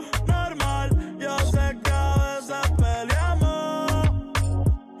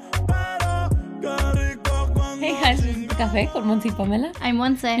Café con Monse y Pamela. I'm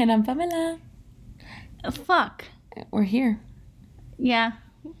Monse. And I'm Pamela. Fuck. We're here. Yeah.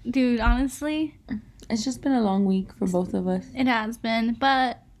 Dude, honestly, It's just been a long week for both of us. it has been,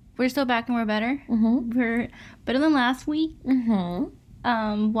 but we're still back and we're better. Mm-hmm. We're better than last week.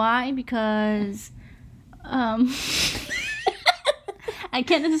 Mm-hmm. Why? Because, I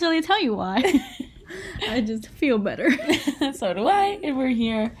can't necessarily tell you why. I just feel better. So do I. And we're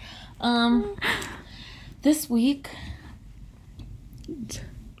here. This week,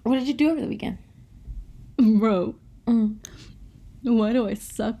 what did you do over the weekend? Bro, why do I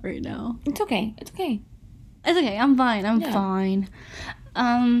suck right now? It's okay. It's okay. It's okay. I'm fine. I'm Yeah. fine.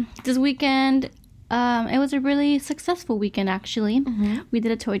 This weekend, it was a really successful weekend, actually. Mm-hmm. We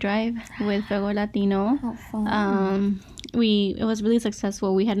did a toy drive with Fuego Latino. How fun. It was really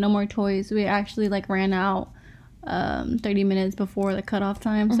successful. We had no more toys. We actually ran out 30 minutes before the cutoff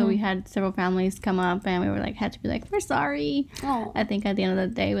time. So we had several families come up and we were had to be we're sorry. Oh. I think at the end of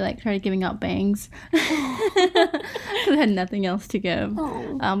the day we started giving out bangs. We had nothing else to give.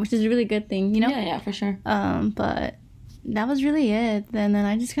 Oh. Which is a really good thing, you know? Yeah, for sure. But that was really it. And then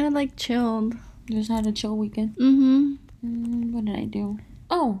I just kind of chilled. Just had a chill weekend. Mm-hmm. What did I do?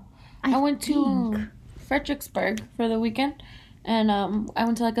 Oh, I went to Fredericksburg for the weekend, and I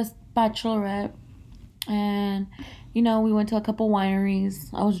went to a bachelorette, and we went to a couple wineries.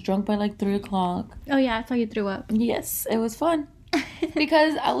 I was drunk by 3 o'clock. Oh yeah, I saw you threw up. Yes, it was fun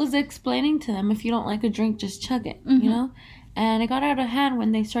because I was explaining to them, if you don't like a drink, just chug it, and it got out of hand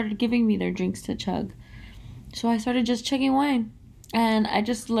when they started giving me their drinks to chug. So I started just chugging wine. And I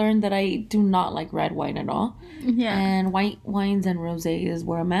just learned that I do not like red wine at all. Yeah. And white wines and rosé is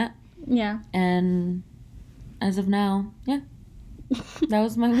where I'm at. Yeah. And as of now, yeah. That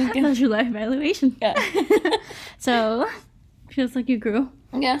was my weekend. That was your life evaluation. Yeah. So, feels like you grew.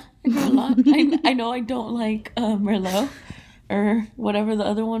 Yeah, I grew a lot. I know I don't like Merlot or whatever the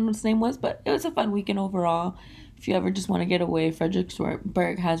other one's name was, but it was a fun weekend overall. If you ever just want to get away,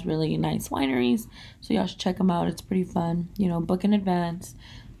 Fredericksburg has really nice wineries, so y'all should check them out. It's pretty fun. Book in advance,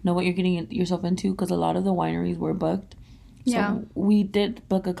 know what you're getting yourself into, because a lot of the wineries were booked. So Yeah. we did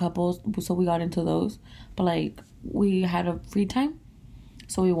book a couple, so we got into those. But we had a free time,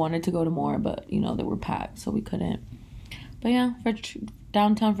 so we wanted to go to more, but they were packed, so we couldn't. But yeah,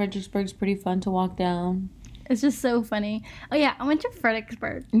 downtown Fredericksburg's pretty fun to walk down. It's just so funny. Oh yeah, I went to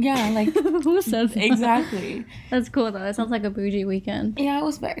Fredericksburg. Yeah, Who says that? exactly. That's cool though. That sounds like a bougie weekend. Yeah, it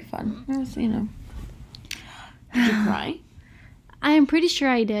was very fun. It was, Did you cry? I am pretty sure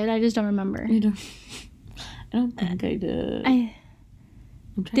I did. I just don't remember. You don't. I don't think I did.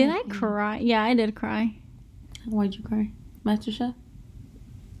 Did I cry? Yeah, I did cry. Why'd you cry? MasterChef?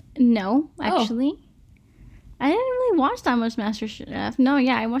 No, actually. I didn't really watch that much MasterChef. No,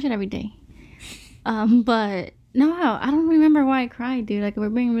 yeah, I watch it every day. But no, I don't remember why I cried, dude. We're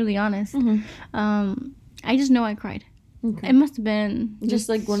being really honest. I just know I cried. Okay. It must have been Just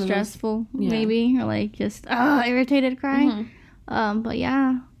one of those- stressful, yeah. maybe, or just irritated cry. But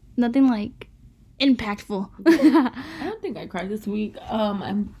yeah, nothing impactful. I don't think I cried this week.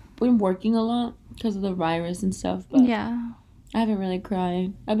 I've been working a lot because of the virus and stuff, but Yeah. I haven't really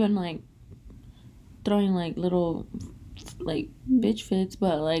cried. I've been throwing little bitch fits,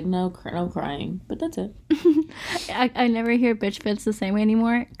 but no crying. But that's it. I never hear bitch fits the same way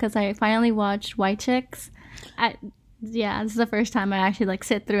anymore because I finally watched White Chicks. This is the first time I actually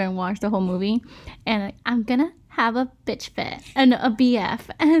sit through and watch the whole movie, and I'm gonna have a bitch fit and a BF,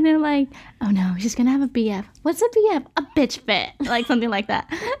 and they're like, oh no, she's gonna have a BF. What's a BF? A bitch fit, something like that.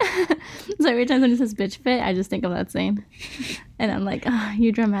 So every time someone says bitch fit, I just think of that scene, and I'm like, oh,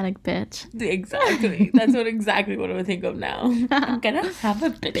 you dramatic bitch. Exactly. That's exactly what I would think of now. I'm gonna have a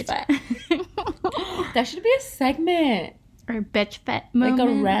bitch fit. That should be a segment. Or bitch fit moment. Like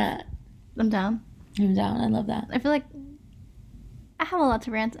a rant. I'm down. I'm down. I love that. I feel like I have a lot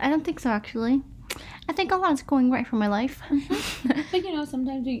to rant. I don't think so, actually. I think a lot's going right for my life. But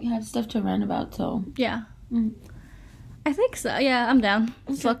sometimes we have stuff to rant about, so Yeah. Mm. I think so. Yeah, I'm down.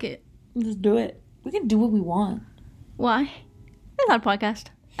 Okay. Fuck it. just do it. We can do what we want. Why? It's not a podcast.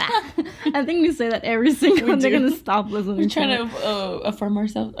 I think we say that every single time. They're do. going to stop listening. We're trying to affirm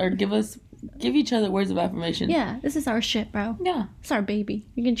ourselves or give each other words of affirmation. Yeah, this is our shit, bro. Yeah. It's our baby.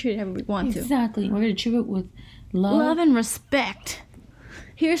 We can treat it however we want to. Exactly. We're going to treat it with love. Love and respect.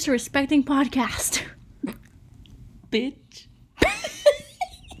 Here's to Respecting Podcast. Bitch.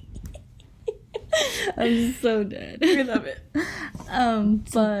 I'm so dead. We love it.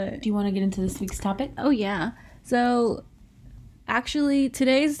 But Do you want to get into this week's topic? oh yeah. So actually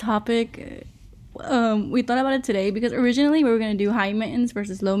today's topic we thought about it today because originally we were going to do high maintenance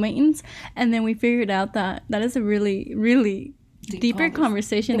versus low maintenance, and then we figured out that is a really, really deeper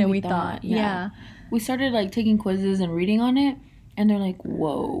conversation than we thought. Yeah. We started like taking quizzes and reading on it, and they're like,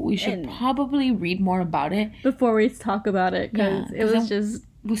 whoa, we should probably read more about it before we talk about it, because it was just...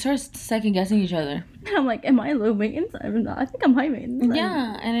 We started second guessing each other. And I'm like, am I low maintenance? I'm not. I think I'm high maintenance.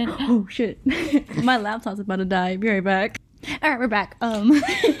 Yeah, and then... Oh, shit. My laptop's about to die. Be right back. All right, we're back. All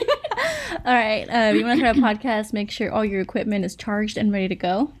right. If you want to try a podcast, make sure all your equipment is charged and ready to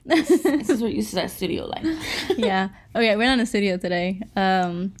go. This is what used to that studio life. Yeah. Okay, we're not in the studio today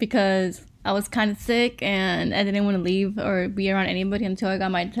because I was kind of sick and I didn't want to leave or be around anybody until I got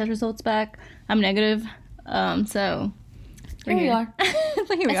my test results back. I'm negative. So here we are.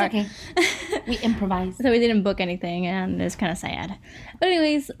 So here we are. Okay. We improvised. So we didn't book anything, and it's kind of sad. But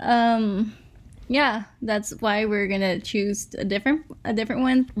anyways, yeah, that's why we're gonna choose a different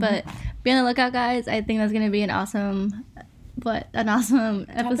one. But be on the lookout, guys. I think that's gonna be an awesome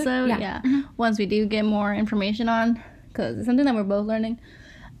episode. Yeah. Once we do get more information on, because it's something that we're both learning.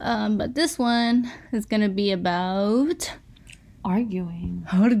 But this one is gonna be about arguing.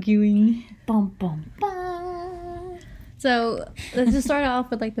 Bum bum bum. So let's just start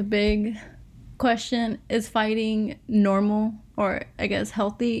off with like the big question: is fighting normal, or I guess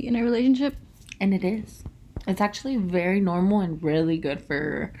healthy in a relationship? And it is. It's actually very normal and really good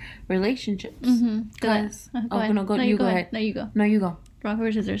for relationships. Because go ahead. No, you go ahead. No, you go. No, you go. Rock,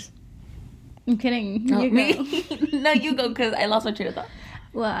 paper, scissors. I'm kidding. No, you me. go. No, you go, because I lost my train of thought.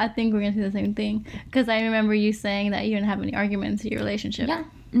 Well, I think we're gonna do the same thing, because I remember you saying that you didn't have any arguments in your relationship. Yeah,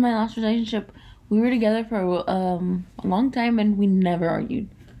 in my last relationship, we were together for a long time and we never argued.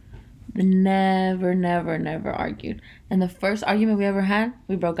 Never argued. And the first argument we ever had,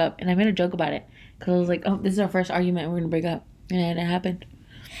 we broke up. And I made a joke about it, because I was like, oh, this is our first argument and we're gonna break up. And it happened.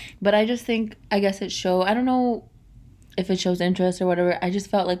 But I just think, I guess it showed, I don't know if it shows interest or whatever. I just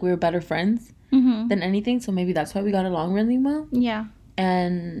felt like we were better friends than anything. So maybe that's why we got along really well. Yeah.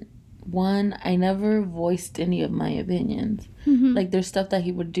 And one, I never voiced any of my opinions. Like, there's stuff that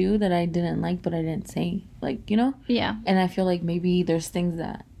he would do that I didn't like, but I didn't say. Like, you know? Yeah. And I feel like maybe there's things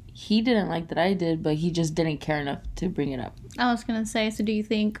that he didn't like that I did, but he just didn't care enough to bring it up. I was gonna say, so do you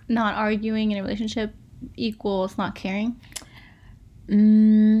think not arguing in a relationship equals not caring?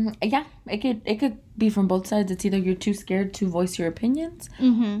 Yeah, it could be from both sides. It's either you're too scared to voice your opinions,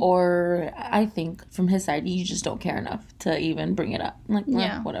 or I think from his side, you just don't care enough to even bring it up. Like,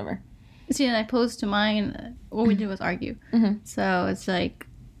 yeah, whatever. See, and I posed to mine, what we did was argue. So it's like,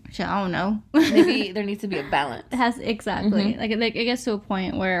 I don't know. Maybe there needs to be a balance. Exactly. Like it gets to a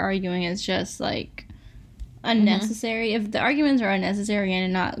point where arguing is just like unnecessary. If the arguments are unnecessary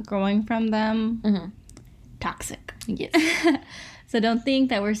and not growing from them, toxic. Yes. So don't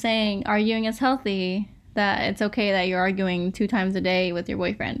think that we're saying arguing is healthy, that it's okay that you're arguing 2 times a day with your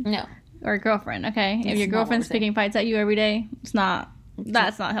boyfriend. No. Or girlfriend, okay? If your girlfriend's picking fights at you every day, that's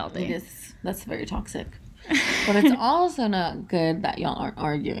not healthy. It is. That's very toxic. But it's also not good that y'all aren't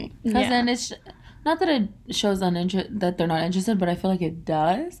arguing. Because then it's... Not that it shows that they're not interested, but I feel like it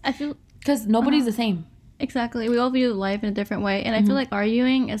does. Because nobody's the same. Exactly. We all view life in a different way. And I feel like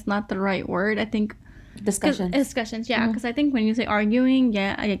arguing is not the right word. I think... Discussions, yeah. Because I think when you say arguing,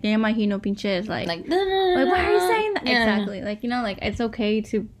 yeah, I imagino pinches, like why are you saying that? Yeah. Exactly. Like, you know, like, it's okay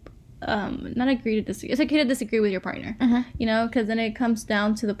to not agree to disagree. It's okay to disagree with your partner, you know, because then it comes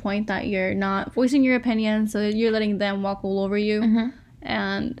down to the point that you're not voicing your opinion, so you're letting them walk all over you,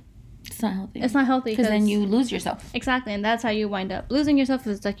 and it's not healthy. It's not healthy because then you lose yourself. Exactly, and that's how you wind up losing yourself.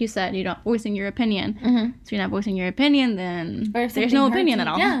 Is like you said, you're not voicing your opinion. So you're not voicing your opinion, then there's no opinion at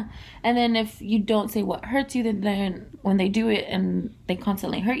all. Yeah, and then if you don't say what hurts you, then when they do it and they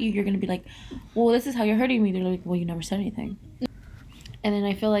constantly hurt you, you're gonna be like, well, this is how you're hurting me. They're like, well, you never said anything. And then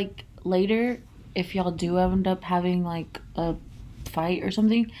I feel like later, if y'all do end up having like a fight or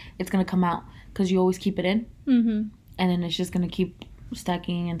something, it's gonna come out because you always keep it in, and then it's just gonna keep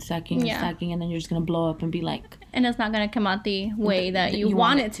stacking and stacking and stacking, and then you're just gonna blow up and be like, and it's not gonna come out the way that you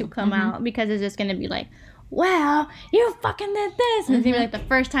want it to come out, because it's just gonna be like, wow, you fucking did this, and it's gonna be like the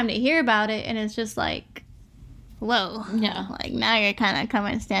first time to hear about it, and it's just like, whoa, like now you're kind of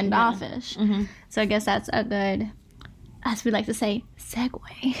coming standoffish. So I guess that's a good, as we like to say, segue.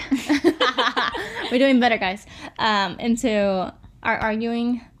 We're doing better, guys, into our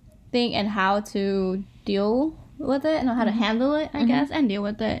arguing thing and how to deal with it and how to handle it, I guess, and deal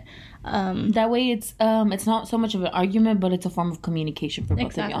with it. That way it's not so much of an argument, but it's a form of communication for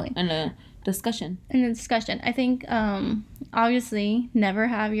both of y'all, and a discussion. I think obviously never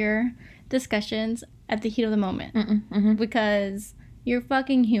have your discussions at the heat of the moment, because you're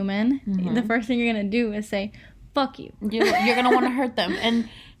fucking human. The first thing you're gonna do is say, fuck you. You're gonna want to hurt them. And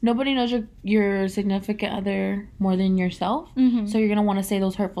nobody knows your significant other more than yourself. So you're gonna want to say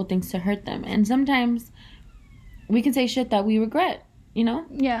those hurtful things to hurt them. And sometimes we can say shit that we regret, you know?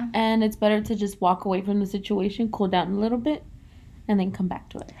 Yeah. And it's better to just walk away from the situation, cool down a little bit, and then come back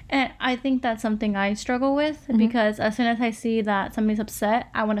to it. And I think that's something I struggle with because as soon as I see that somebody's upset,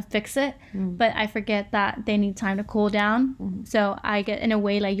 I want to fix it, but I forget that they need time to cool down. So I get in a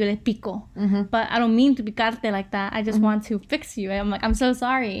way like yo le pico, but I don't mean to picarte like that. I just want to fix you. I'm like, I'm so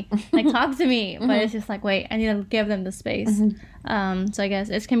sorry. Like, talk to me. But it's just like, wait, I need to give them the space. So I guess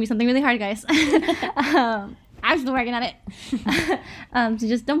it can be something really hard, guys. I'm still working on it. So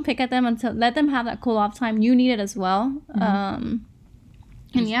just don't pick at them until let them have that cool off time. You need it as well.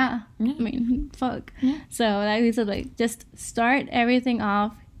 And I mean, fuck. So that leads to like just start everything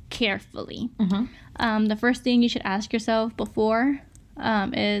off carefully. The first thing you should ask yourself before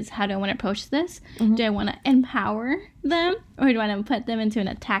is, how do I want to approach this? Do I want to empower them, or do I want to put them into an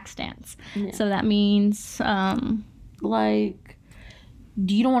attack stance? So that means like,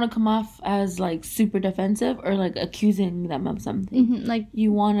 you don't want to come off as like super defensive or like accusing them of something. Like,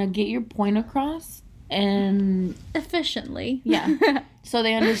 you want to get your point across and efficiently. So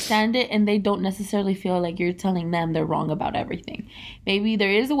they understand it and they don't necessarily feel like you're telling them they're wrong about everything. Maybe there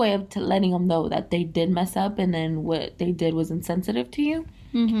is a way of letting them know that they did mess up and then what they did was insensitive to you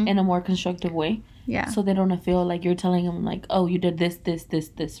in a more constructive way. So they don't feel like you're telling them like, oh, you did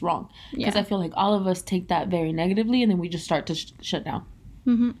this wrong. Because I feel like all of us take that very negatively and then we just start to shut down.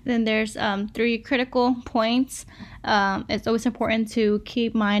 Then there's 3 critical points. It's always important to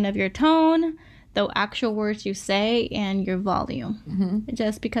keep mind of your tone, the actual words you say, and your volume.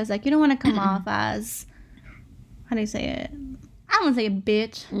 Just because, like, you don't want to come off as, how do you say it? I don't want to say a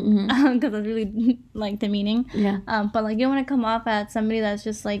bitch, because that's really, like, demeaning. But, like, you don't want to come off as somebody that's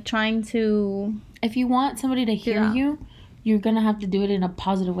just, like, trying to... If you want somebody to hear you, you're going to have to do it in a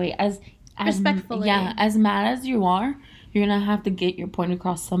positive way. As respectfully. As mad as you are, you're going to have to get your point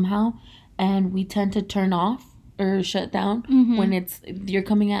across somehow. And we tend to turn off or shut down when you're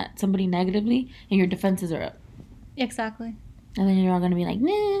coming at somebody negatively and your defenses are up. Exactly. And then you're all going to be like,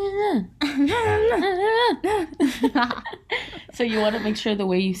 nah. So you want to make sure the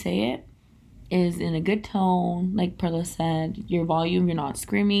way you say it is in a good tone. Like Perla said, your volume, you're not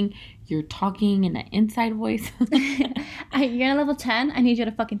screaming. You're talking in an inside voice. You're at level 10. I need you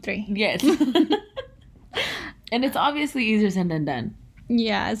to fucking 3. Yes. And it's obviously easier said than done.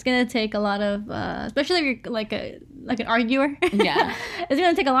 Yeah, it's gonna take a lot of, especially if you're like an arguer. Yeah, it's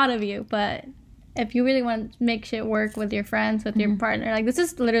gonna take a lot of you. But if you really want to make shit work with your friends, with your partner, like, this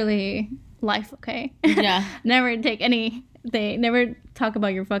is literally life, okay? Yeah. Never talk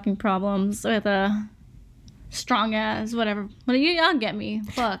about your fucking problems with a strong ass whatever. Well, y'all get me.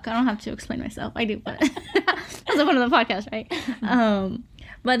 Fuck, I don't have to explain myself. I do, but that's the point of the podcast, right?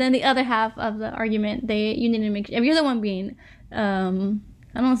 But then the other half of the argument, you need to make sure, if you're the one being, I don't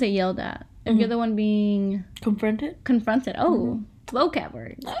want to say yelled at, if you're the one being confronted, vocab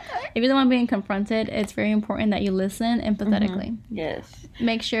words. Okay. If you're the one being confronted, it's very important that you listen empathetically. Yes.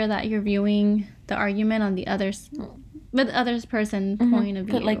 Make sure that you're viewing the argument on the other's person point of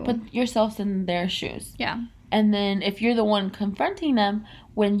view. Put yourself in their shoes. Yeah. And then if you're the one confronting them,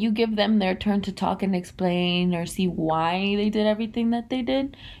 when you give them their turn to talk and explain or see why they did everything that they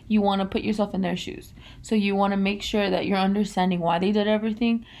did, you want to put yourself in their shoes. So you want to make sure that you're understanding why they did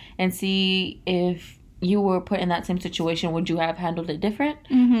everything and see if you were put in that same situation, would you have handled it different?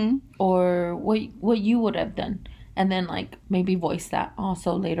 Or what you would have done. And then, like, maybe voice that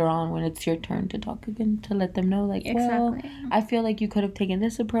also later on when it's your turn to talk again, to let them know, like, well, I feel like you could have taken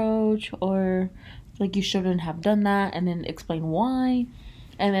this approach, or like you shouldn't have done that, and then explain why.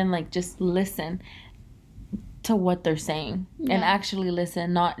 And then, like, just listen to what they're saying and actually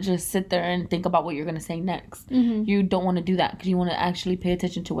listen, not just sit there and think about what you're going to say next. You don't want to do that because you want to actually pay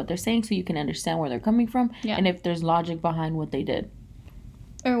attention to what they're saying so you can understand where they're coming from and if there's logic behind what they did.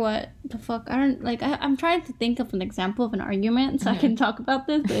 Or what the fuck? I don't, like, I'm trying to think of an example of an argument so I can talk about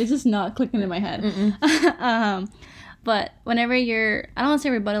this, but it's just not clicking in my head. But whenever you're, I don't want to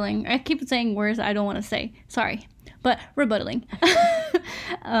say rebuttaling. I keep saying words I don't want to say. Sorry. But rebuttaling.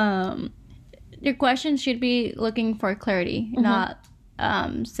 Your questions should be looking for clarity, not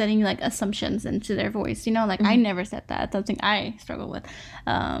setting, like, assumptions into their voice. You know, like, I never said that. That's something I struggle with.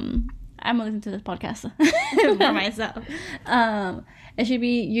 I'm going to listen to this podcast for myself. It should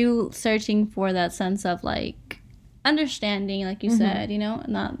be you searching for that sense of, like, understanding, like you said, you know,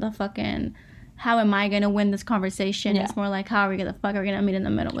 not the fucking, how am I going to win this conversation? It's more like, how are we going to meet in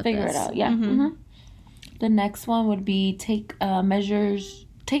the middle with Figure this? Figure it out, The next one would be take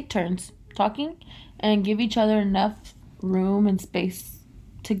turns talking and give each other enough room and space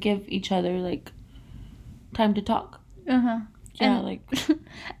to give each other like time to talk. Yeah, And like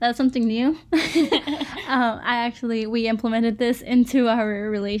that's something new. We implemented this into our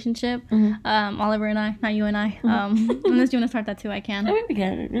relationship. Oliver and I, not you and I. Unless you want to start that too, I can. I mean, we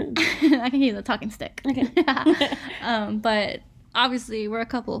can. I can use a talking stick. Okay. But obviously we're a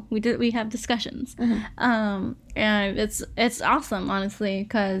couple. We have discussions. And it's awesome, honestly,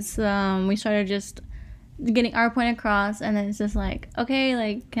 because we started just getting our point across, and then it's just like, okay,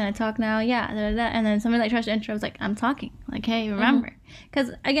 like, can I talk now? Yeah, da, da, da. And then somebody like tries to interrupt, like, I'm talking, like, hey, remember, because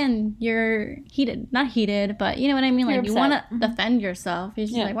again, you're not heated, but you know what I mean, like, you want to defend yourself. You're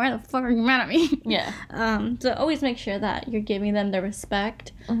just like, why the fuck are you mad at me? So always make sure that you're giving them the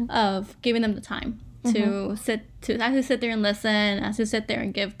respect of giving them the time to sit there and listen, as to sit there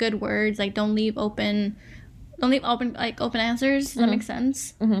and give good words. Like, don't leave open answers. Does that make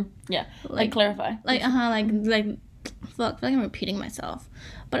sense? Yeah, like clarify. Like fuck, I feel like I'm repeating myself,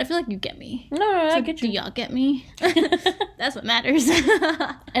 but I feel like you get me. No, I get you. Do y'all get me? That's what matters.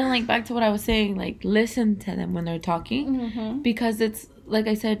 And like back to what I was saying, like listen to them when they're talking, because it's like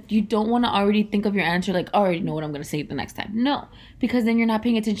I said, you don't want to already think of your answer like I already know what I'm gonna say the next time. No, because then you're not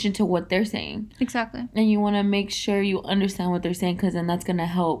paying attention to what they're saying. Exactly. And you want to make sure you understand what they're saying, because then that's gonna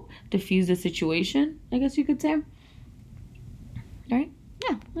help diffuse the situation, I guess you could say. Right?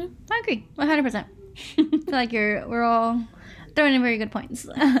 Yeah, I agree 100%. I feel like we're all throwing in very good points.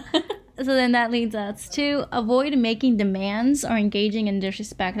 So then that leads us to avoid making demands or engaging in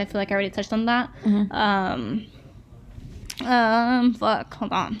disrespect. I feel like I already touched on that.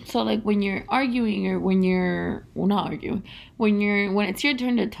 Hold on. So like when you're arguing, or when it's your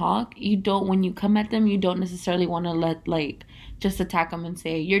turn to talk, when you come at them, you don't necessarily want to just attack them and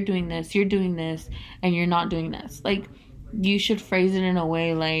say, you're doing this, and you're not doing this. Like, you should phrase it in a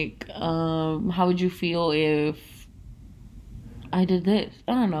way like, how would you feel if I did this?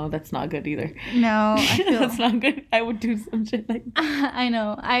 I don't know. That's not good either. No, I feel that's not good. I would do some shit like that. I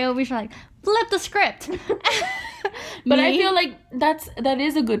know. I always like flip the script. But I feel like that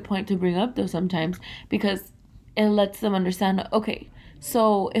is a good point to bring up though sometimes, because it lets them understand, okay,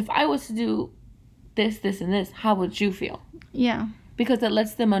 so if I was to do this, and this, how would you feel? Yeah. Because it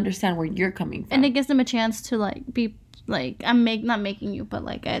lets them understand where you're coming from. And it gives them a chance to like be like, not making you, but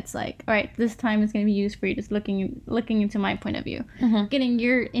like, it's like, all right, this time is going to be used for you just looking into my point of view. Getting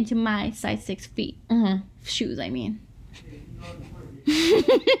into my size 6 feet. Shoes, I mean.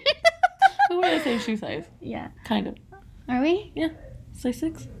 We were the same shoe size. Yeah. Kind of. Are we? Yeah. Size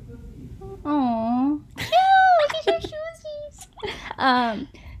 6. Aww. Cute! Look at your shoesies.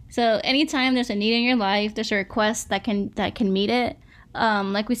 So anytime there's a need in your life, there's a request that can meet it.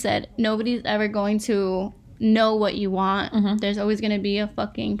 Like we said, nobody's ever going to know what you want. There's always going to be a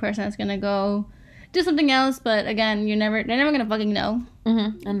fucking person that's going to go do something else, but again, they're never going to fucking know.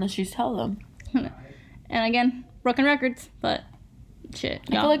 Unless you tell them. And again, broken records, but shit.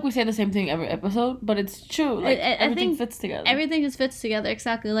 I feel like we say the same thing every episode, but it's true. Like, everything fits together. Everything just fits together,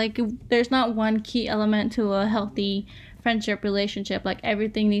 exactly. Like, there's not one key element to a healthy friendship relationship. Like,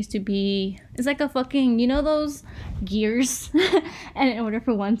 everything needs to be, it's like a fucking, you know those gears, and in order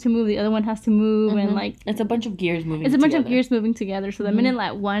for one to move, the other one has to move. And like, it's a bunch of gears moving together. So the minute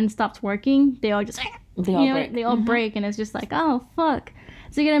that one stops working, they all just they all break, and it's just like, oh fuck.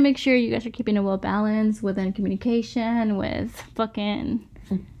 So you gotta make sure you guys are keeping it well balanced within communication, with fucking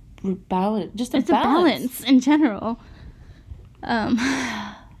balance. Just it's balance. A balance in general.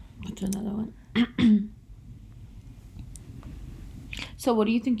 What's another one? So what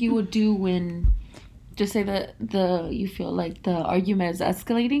do you think you would do when, just say that you feel like the argument is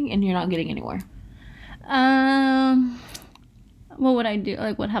escalating and you're not getting anywhere? What would I do?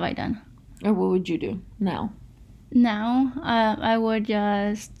 Like, what have I done? Or what would you do now? Now, I would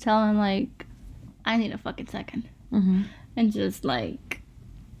just tell him, like, I need a fucking second. And just, like...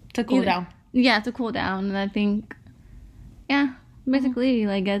 To cool down. Yeah, to cool down. And I think, yeah, basically,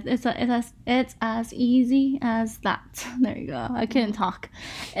 like, it's as easy as that. There you go. I couldn't talk.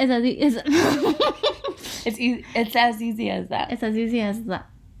 It's as easy as that. It's as easy as that.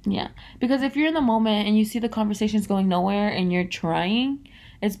 Yeah. Because if you're in the moment and you see the conversation's going nowhere and you're trying,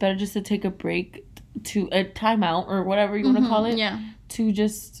 it's better just to take a break, to a timeout or whatever you want to call it. Yeah. To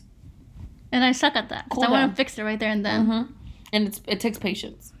just... And I suck at that. Because I want to fix it right there and then. And it takes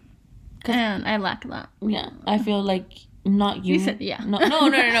patience. And I lack that. Yeah. I feel like, not you. You said, yeah. No,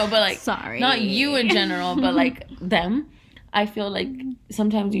 but like... Sorry. Not you in general, but like them. I feel like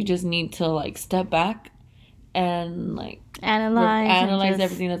sometimes you just need to like step back and like analyze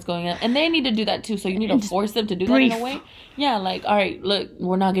everything that's going on. And they need to do that too. So you need to force them to do that in a way. Yeah, like, all right, look,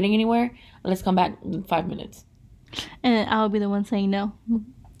 we're not getting anywhere. Let's come back in 5 minutes. And then I'll be the one saying no.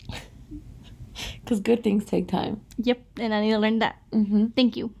 Because good things take time. Yep, and I need to learn that. Mm-hmm.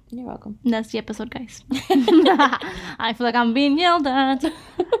 Thank you. You're welcome. That's the episode, guys. I feel like I'm being yelled at.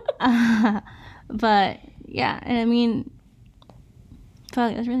 But yeah, and I mean, I feel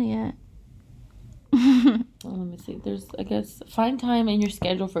like that's really it. Let me see. There's, I guess, find time in your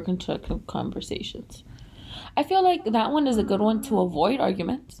schedule for constructive conversations. I feel like that one is a good one to avoid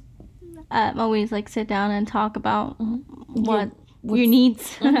arguments. Always like sit down and talk about Mm-hmm. your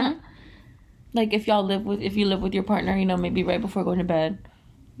needs. Mm-hmm. Like if you live with your partner, you know, maybe right before going to bed,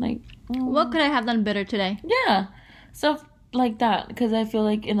 like what could I have done better today? Yeah, stuff like that. Because I feel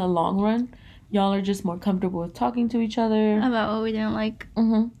like in the long run, y'all are just more comfortable with talking to each other about what we didn't like.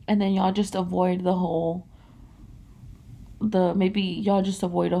 Mm-hmm. And then y'all just avoid maybe y'all just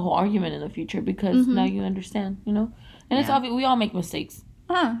avoid a whole argument in the future because now you understand, you know. And it's obvious we all make mistakes.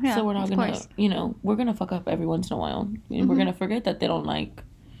 Yeah, so we're not gonna, you know, we're gonna fuck up every once in a while. And we're gonna forget that they don't like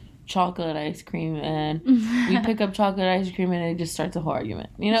chocolate ice cream, and we pick up chocolate ice cream, and it just starts a whole argument.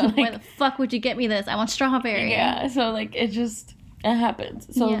 You know, like, why the fuck would you get me this? I want strawberry. Yeah. So like it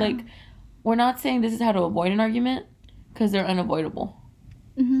happens. So like we're not saying this is how to avoid an argument because they're unavoidable.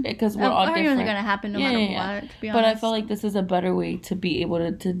 Because we're all different. Arguments are gonna happen no matter what. To be honest. But I feel like this is a better way to be able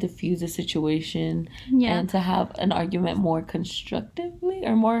to diffuse a situation and to have an argument more constructively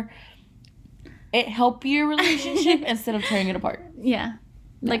or more. It help your relationship instead of tearing it apart. Yeah.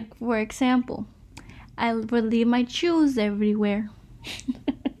 Like for example, I would leave my shoes everywhere,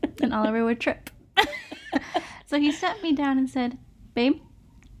 and Oliver would trip. So he sat me down and said, "Babe,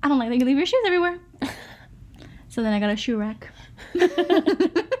 I don't like that you leave your shoes everywhere." So then I got a shoe rack.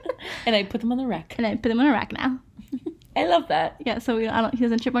 And I put them on the rack. And I put them on a rack now. I love that. Yeah, so he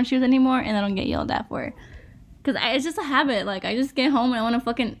doesn't trip on shoes anymore, and I don't get yelled at for it. Because it's just a habit. Like, I just get home and I want to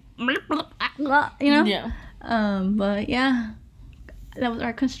fucking, you know? Yeah. But yeah, that was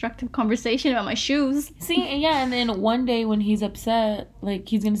our constructive conversation about my shoes. See, yeah, and then one day when he's upset, like,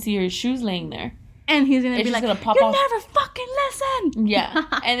 he's going to see your shoes laying there. And he's going to be like, you never fucking listen. Yeah.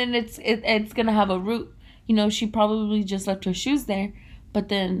 And then it's going to have a root. You know, she probably just left her shoes there, but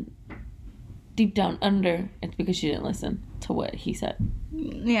then deep down under, it's because she didn't listen to what he said.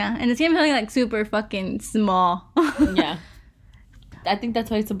 Yeah, and it's gonna be like super fucking small. Yeah. I think that's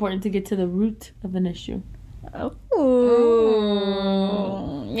why it's important to get to the root of an issue. Oh.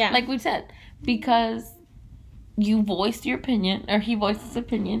 Yeah. Like we said, because you voiced your opinion, or he voiced his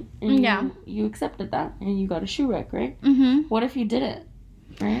opinion, and you accepted that, and you got a shoe rack, right? Mm-hmm. What if you didn't?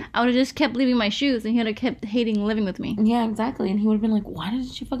 Right? I would have just kept leaving my shoes, and he would have kept hating living with me. Yeah, exactly. And he would have been like, why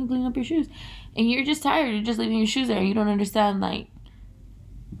didn't you fucking clean up your shoes? And you're just tired. You're just leaving your shoes there. And you don't understand, like...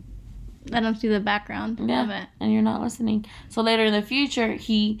 I don't see the background of it. And you're not listening. So later in the future,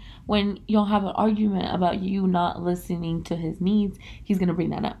 when you'll have an argument about you not listening to his needs, he's going to bring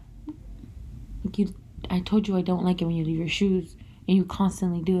that up. Like, I told you I don't like it when you leave your shoes. And you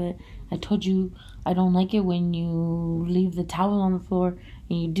constantly do it. I told you I don't like it when you leave the towel on the floor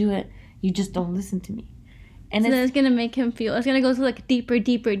and you do it. You just don't listen to me. And so then it's going to make him feel... It's going to go to like deeper.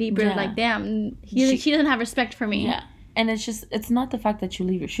 Yeah. Like, damn, she doesn't have respect for me. Yeah. And it's not the fact that you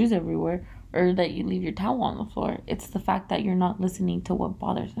leave your shoes everywhere or that you leave your towel on the floor. It's the fact that you're not listening to what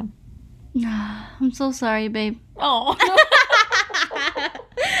bothers him. I'm so sorry, babe. Oh.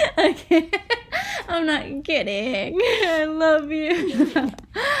 Okay. I'm not kidding. I love you.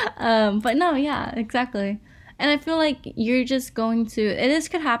 But no, yeah, exactly. And I feel like you're just going to... This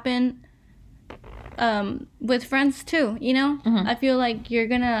could happen with friends too, you know? Mm-hmm. I feel like you're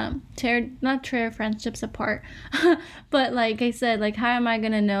gonna not tear friendships apart, but like I said, like how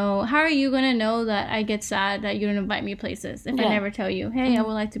are you gonna know that I get sad that you don't invite me places if I never tell you, hey, I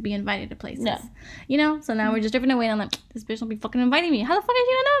would like to be invited to places, you know? So now we're just drifting away and I'm like, this bitch don't be fucking inviting me. How the fuck did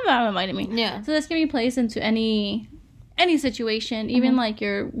you know about inviting me? Yeah. So this can be placed into any situation, even like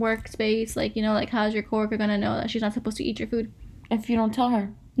your workspace, like, you know, like how's your coworker gonna know that she's not supposed to eat your food if you don't tell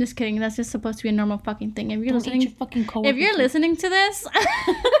her? Just kidding. That's just supposed to be a normal fucking thing. If you're listening, eat your fucking coworker if you're listening to this,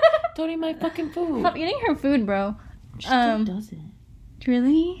 don't eat my fucking food. Stop eating her food, bro. She still doesn't.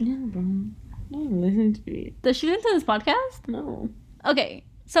 Really? Yeah, bro. Don't listen to it. Does she listen to this podcast? No. Okay,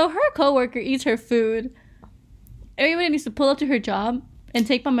 so her coworker eats her food. Everybody needs to pull up to her job and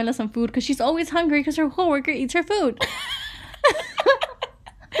take Pamela some food because she's always hungry because her coworker eats her food.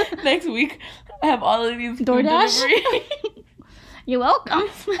 Next week, I have all of these DoorDash. You're welcome.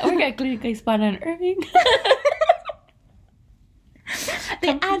 We got Clinic Spot on Irving.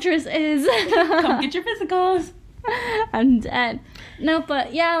 The address is. Come get your physicals. I'm dead. No,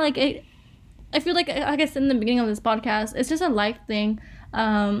 but yeah, like I feel like I said in the beginning of this podcast, it's just a life thing.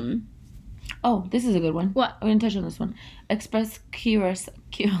 Oh, this is a good one. What? I'm gonna touch on this one. Express curiosity.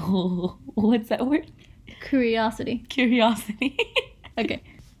 What's that word? Curiosity. Curiosity. Okay.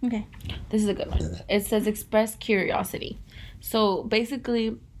 This is a good one. It says express curiosity. So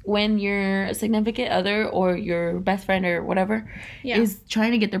basically, when your significant other or your best friend or whatever is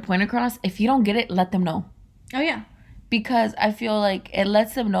trying to get their point across, if you don't get it, let them know. Oh, yeah. Because I feel like it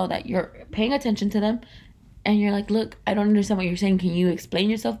lets them know that you're paying attention to them. And you're like, look, I don't understand what you're saying. Can you explain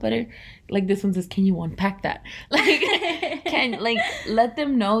yourself better? Like this one says, can you unpack that? Like, let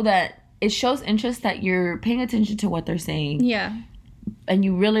them know that it shows interest that you're paying attention to what they're saying. Yeah. And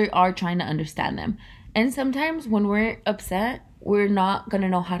you really are trying to understand them. And sometimes when we're upset, we're not going to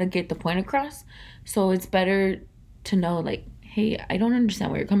know how to get the point across. So it's better to know, like, hey, I don't understand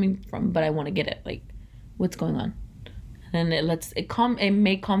where you're coming from, but I want to get it. Like, what's going on? And it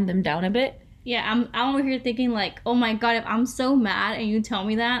may calm them down a bit. Yeah, I'm over here thinking like, oh my god, if I'm so mad and you tell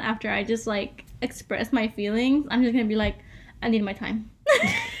me that after I just like express my feelings, I'm just gonna be like, I need my time.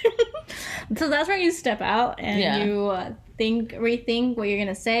 So that's where you step out and you rethink what you're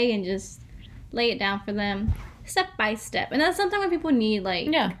gonna say and just lay it down for them step by step. And that's sometimes what people need, like,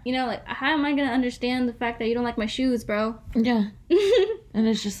 you know, like, how am I gonna understand the fact that you don't like my shoes, bro? Yeah. And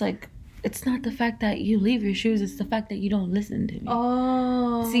it's just like, it's not the fact that you leave your shoes, it's the fact that you don't listen to me.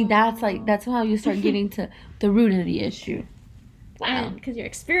 Oh. See, that's how you start getting to the root of the issue. Wow. Because you're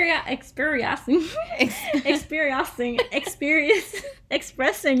experiencing,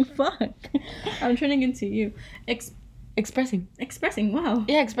 fuck. I'm turning into you. Expressing, wow.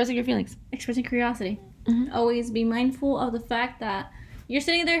 Yeah, expressing your feelings. Expressing curiosity. Mm-hmm. Always be mindful of the fact that you're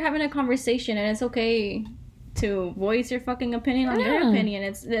sitting there having a conversation and it's okay to voice your fucking opinion on their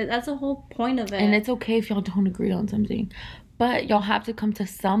opinion. That's the whole point of it. And it's okay if y'all don't agree on something. But y'all have to come to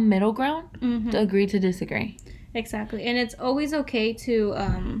some middle ground to agree to disagree. Exactly. And it's always okay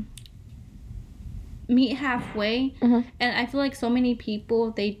to meet halfway. And I feel like so many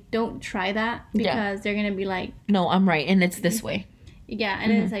people, they don't try that because they're going to be like, no, I'm right. And it's this way. Yeah,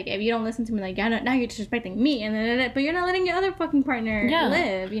 and it's like, if you don't listen to me, like, now you're disrespecting me, and then, but you're not letting your other fucking partner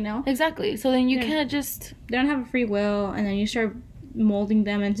live, you know? Exactly. So then you can't just... They don't have a free will, and then you start molding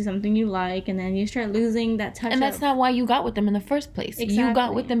them into something you like, and then you start losing that touch. And that's not why you got with them in the first place. Exactly. You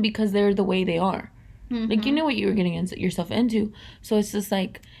got with them because they're the way they are. Like, you knew what you were getting yourself into. So it's just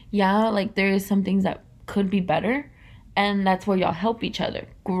like, like, there is some things that could be better. And that's where y'all help each other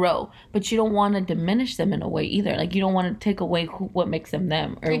grow. But you don't want to diminish them in a way either. Like, you don't want to take away what makes them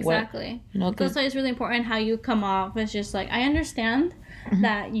them. Or exactly. What, you know, that's why it's really important how you come off. It's just like, I understand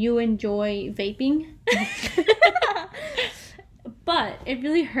that you enjoy vaping. But it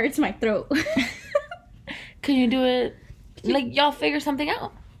really hurts my throat. Can you do it? Like, y'all figure something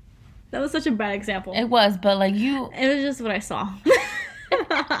out. That was such a bad example. It was, but like you... It was just what I saw.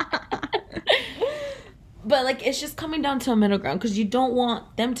 But, like, it's just coming down to a middle ground because you don't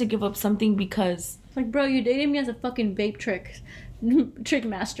want them to give up something because... Like, bro, you dated me as a fucking vape trick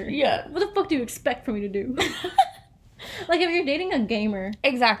master. Yeah. What the fuck do you expect for me to do? Like, if you're dating a gamer...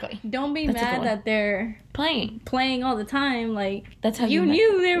 Exactly. Don't be mad that they're... Playing all the time. Like, that's how you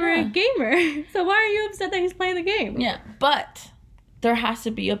knew they were a gamer. So why are you upset that he's playing the game? Yeah, but there has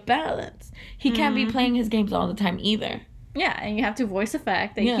to be a balance. He can't be playing his games all the time either. Yeah, and you have to voice the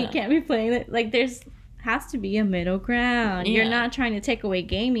fact that he can't be playing it. Like, has to be a middle ground. You're not trying to take away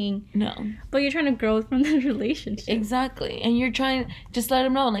gaming. No. But you're trying to grow from the relationship. Exactly. And you're trying, just let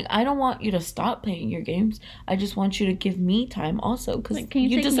him know, like, I don't want you to stop playing your games. I just want you to give me time also. Because like,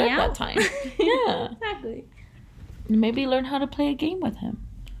 you deserve that time. Yeah. Exactly. Maybe learn how to play a game with him.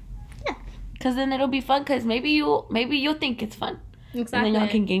 Yeah. Because then it'll be fun. Because maybe you'll think it's fun. Exactly. And then y'all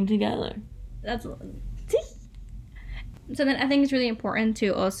can game together. That's... So then I think it's really important to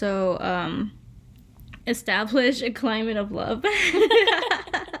also... establish a climate of love.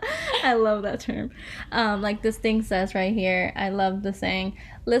 I love that term. Like this thing says right here, I love the saying,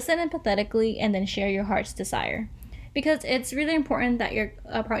 listen empathetically and then share your heart's desire. Because it's really important that your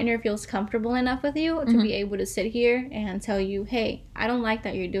partner feels comfortable enough with you to be able to sit here and tell you, hey, I don't like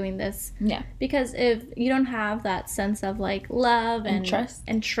that you're doing this. Yeah. Because if you don't have that sense of like love and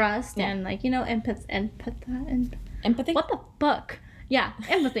trust and like, you know, empathy. What the fuck? Yeah,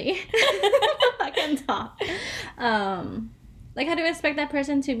 empathy. I can talk. Like, how do you expect that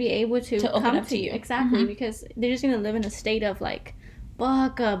person to be able to come up to you? Exactly, because they're just going to live in a state of, like,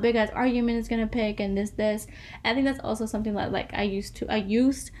 fuck, a big-ass argument is going to pick and this. I think that's also something that, like, I used to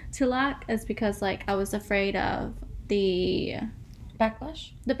lack is because, like, I was afraid of the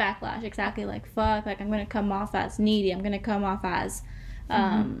Backlash? The backlash, exactly. Like, fuck, like, I'm gonna come off as needy. I'm gonna come off as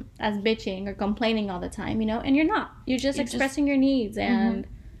bitching or complaining all the time, you know? And you're not. You're just expressing your needs. And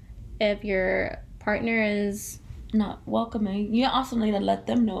if your partner is not welcoming, you also need to let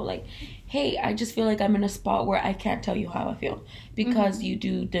them know, like, hey, I just feel like I'm in a spot where I can't tell you how I feel because you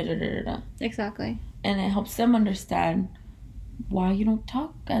do da-da-da-da-da. Exactly. And it helps them understand why you don't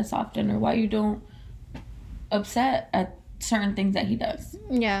talk as often or why you don't upset at certain things that he does.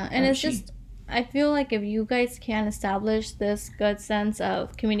 Yeah, and it's just, I feel like if you guys can establish this good sense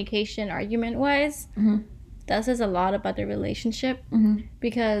of communication argument-wise, that says a lot about the relationship.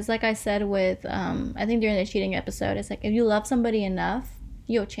 Because like I said with, I think during the cheating episode, it's like if you love somebody enough,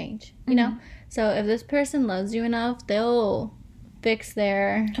 you'll change, you know? So if this person loves you enough, they'll fix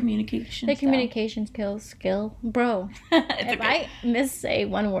their communication skill. Bro, if I missay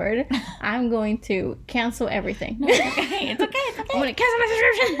one word, I'm going to cancel everything. No, it's okay. It's okay. I'm going to cancel my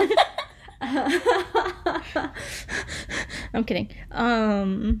subscription. I'm kidding.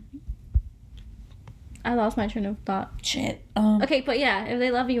 I lost my train of thought. Shit. Okay, but yeah, if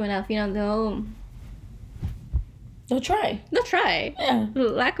they love you enough, you know, they'll try. They'll try. Yeah.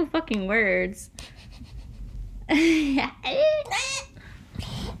 Lack of fucking words. I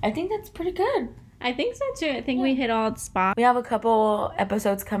think that's pretty good. I think so too. I think we hit all the spots. We have a couple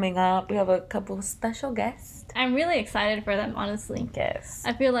episodes coming up. We have a couple special guests. I'm really excited for them, honestly. Yes.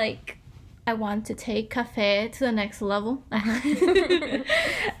 I feel like I want to take cafe to the next level.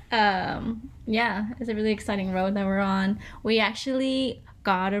 Yeah, it's a really exciting road that we're on. We actually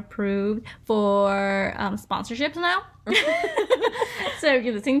got approved for sponsorships now. So if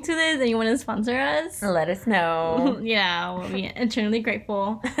you're listening to this and you want to sponsor us, let us know. Yeah, we'll be eternally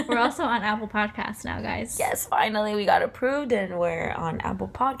grateful. We're also on Apple Podcasts now, guys. Yes, finally we got approved and we're on Apple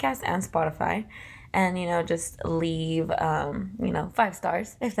Podcasts and Spotify. And, you know, just leave, 5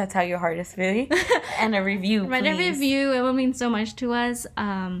 stars if that's how your heart is feeling. And a review, Write a review. It will mean so much to us.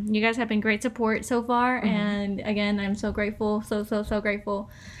 You guys have been great support so far. And, again, I'm so grateful. So grateful.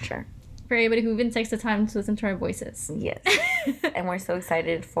 Sure. For everybody who even takes the time to listen to our voices. Yes. And we're so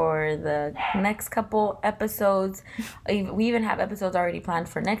excited for the next couple episodes. We even have episodes already planned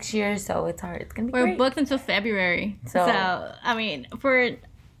for next year. So it's going to be great. We're booked until February. So I mean, for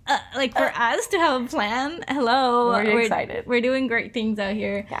us to have a plan, hello. We're excited. We're doing great things out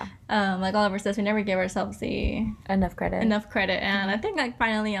here. Yeah. Like Oliver says, we never give ourselves enough credit. And I think like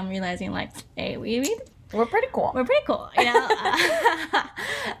finally I'm realizing like, hey, we're pretty cool. You know.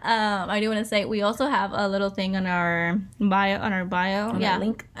 I do want to say we also have a little thing on our bio.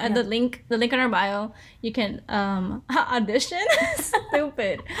 Link. The link on our bio. You can audition.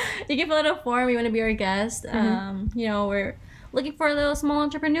 Stupid. You can fill out a form. You want to be our guest. You know, we're looking for little small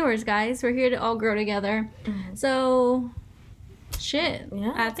entrepreneurs, guys. We're here to all grow together. So, shit.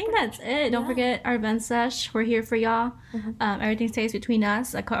 Yeah. I think that's it. Don't forget our event sesh. We're here for y'all. Everything stays between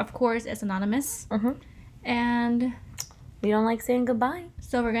us. Of course, it's anonymous. And we don't like saying goodbye.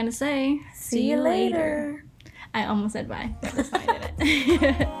 So we're going to say, see you later. I almost said bye. That's why I did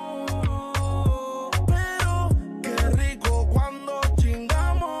it.